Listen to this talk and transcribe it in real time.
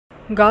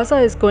Gaza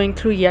is going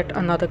through yet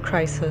another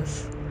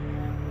crisis.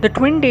 The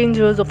twin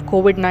dangers of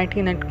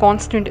COVID-19 and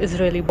constant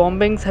Israeli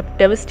bombings have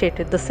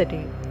devastated the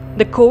city.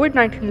 The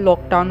COVID-19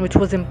 lockdown, which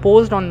was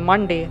imposed on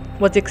Monday,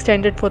 was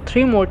extended for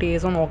 3 more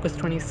days on August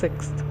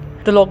 26th.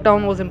 The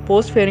lockdown was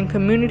imposed fearing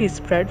community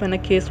spread when a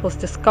case was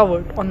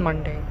discovered on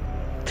Monday.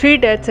 3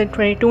 deaths and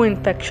 22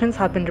 infections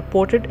have been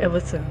reported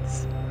ever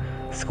since.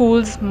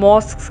 Schools,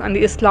 mosques, and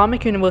the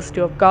Islamic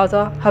University of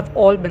Gaza have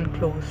all been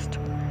closed.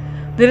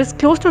 There is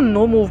close to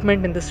no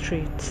movement in the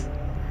streets.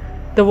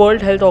 The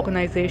World Health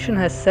Organization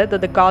has said that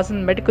the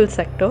Gazan medical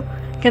sector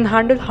can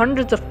handle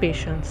hundreds of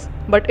patients,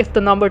 but if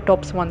the number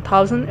tops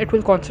 1,000, it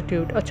will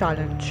constitute a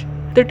challenge.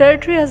 The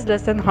territory has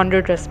less than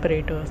 100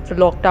 respirators. The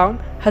lockdown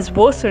has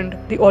worsened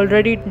the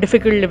already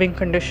difficult living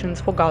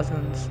conditions for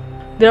Gazans.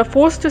 They are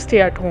forced to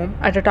stay at home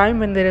at a time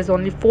when there is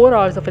only 4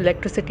 hours of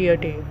electricity a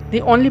day.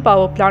 The only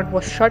power plant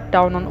was shut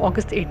down on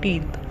August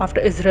 18th after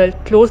Israel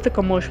closed the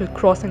commercial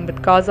crossing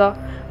with Gaza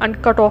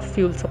and cut off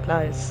fuel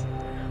supplies.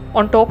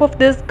 On top of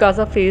this,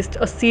 Gaza faced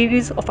a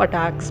series of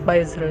attacks by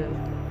Israel.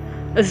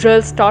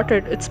 Israel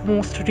started its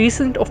most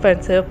recent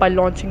offensive by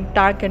launching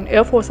tank and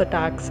air force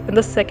attacks in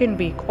the second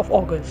week of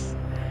August.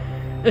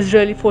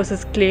 Israeli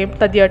forces claimed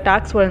that the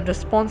attacks were in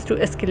response to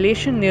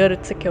escalation near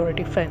its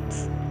security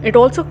fence. It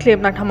also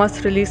claimed that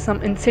Hamas released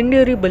some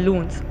incendiary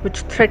balloons which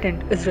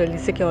threatened Israeli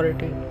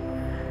security.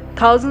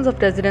 Thousands of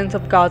residents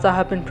of Gaza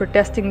have been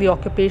protesting the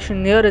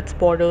occupation near its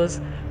borders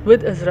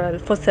with Israel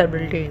for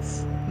several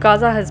days.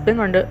 Gaza has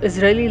been under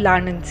Israeli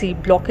land and sea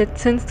blockade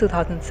since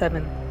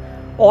 2007.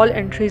 All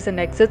entries and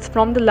exits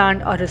from the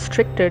land are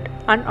restricted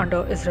and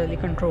under Israeli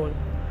control.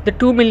 The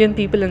 2 million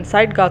people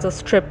inside Gaza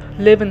Strip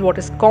live in what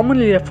is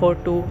commonly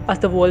referred to as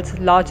the world's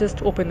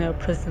largest open-air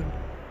prison.